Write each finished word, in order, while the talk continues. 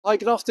Hi,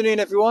 good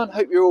afternoon everyone.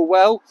 Hope you're all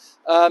well.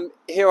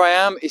 Here I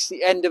am, it's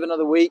the end of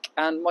another week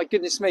and my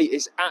goodness me,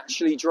 it's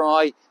actually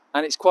dry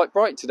and it's quite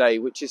bright today,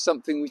 which is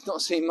something we've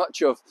not seen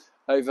much of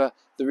over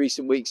the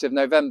recent weeks of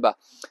November.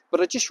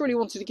 But I just really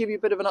wanted to give you a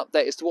bit of an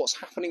update as to what's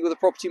happening with the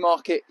property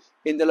market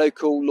in the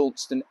local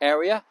Launceston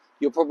area.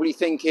 You're probably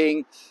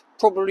thinking,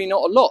 probably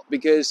not a lot,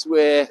 because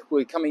we're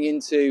coming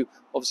into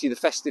obviously the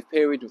festive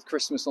period with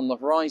Christmas on the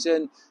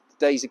horizon. The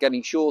days are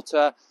getting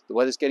shorter, the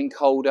weather's getting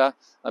colder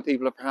and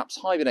people are perhaps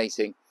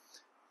hibernating.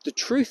 The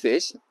truth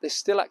is, there's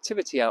still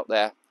activity out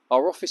there.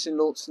 Our office in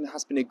Launceston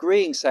has been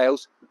agreeing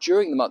sales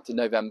during the month of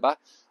November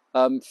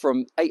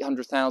from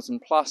 800,000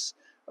 plus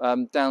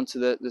down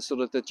to the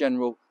sort of the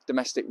general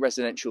domestic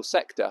residential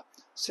sector.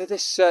 So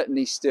there's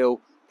certainly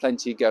still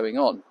plenty going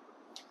on.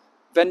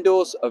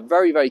 Vendors are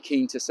very, very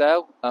keen to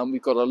sell.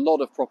 We've got a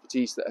lot of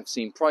properties that have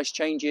seen price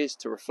changes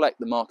to reflect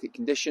the market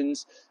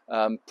conditions.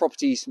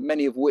 Properties,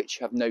 many of which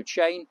have no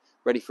chain,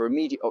 ready for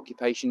immediate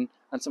occupation,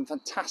 and some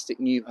fantastic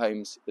new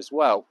homes as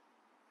well.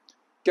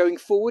 Going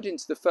forward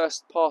into the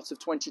first part of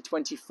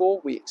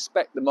 2024, we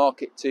expect the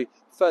market to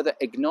further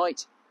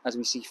ignite as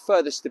we see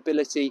further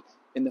stability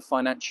in the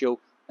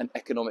financial and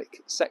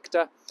economic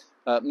sector.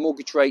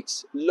 Mortgage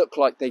rates look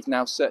like they've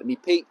now certainly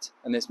peaked,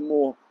 and there's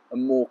more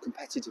and more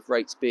competitive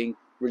rates being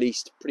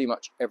released pretty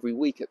much every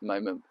week at the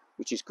moment,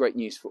 which is great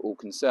news for all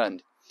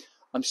concerned.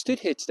 I'm stood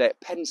here today at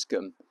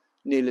Penscombe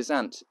near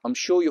Lezant. I'm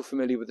sure you're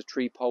familiar with the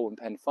Tree Pole and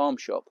Pen Farm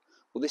shop.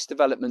 Well, this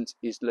development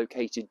is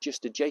located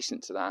just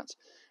adjacent to that,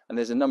 and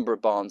there's a number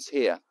of barns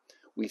here.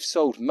 We've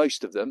sold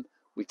most of them.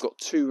 We've got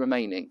 2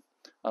 remaining,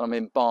 and I'm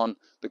in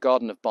the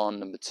garden of barn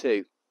number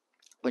 2,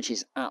 which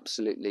is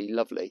absolutely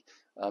lovely.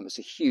 It's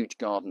a huge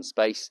garden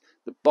space.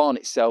 The barn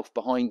itself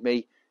behind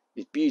me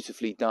is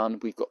beautifully done.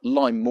 We've got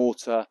lime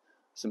mortar,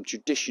 some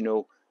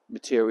traditional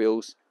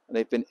materials, and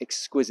they've been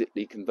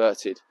exquisitely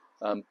converted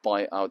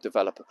by our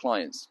developer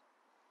clients.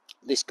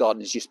 This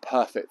garden is just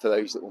perfect for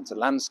those that want to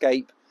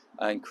landscape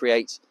and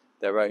create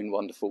their own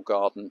wonderful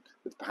garden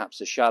with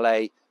perhaps a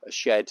chalet, a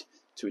shed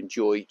to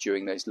enjoy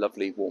during those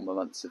lovely warmer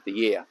months of the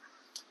year.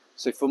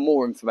 So for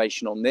more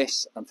information on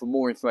this and for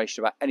more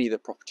information about any of the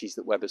properties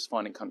that Webbers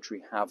Fine &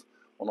 Country have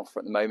on offer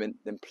at the moment,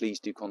 then please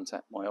do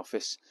contact my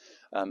office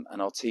and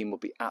our team will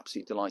be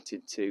absolutely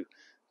delighted to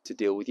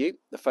deal with you.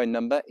 The phone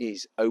number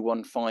is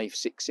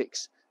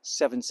 01566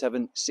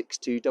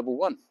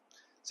 776211.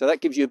 So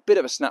that gives you a bit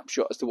of a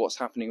snapshot as to what's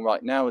happening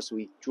right now as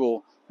we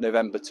draw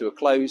November to a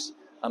close,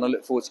 and I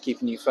look forward to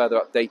keeping you further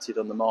updated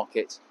on the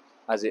market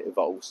as it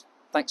evolves.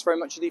 Thanks very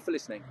much indeed for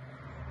listening.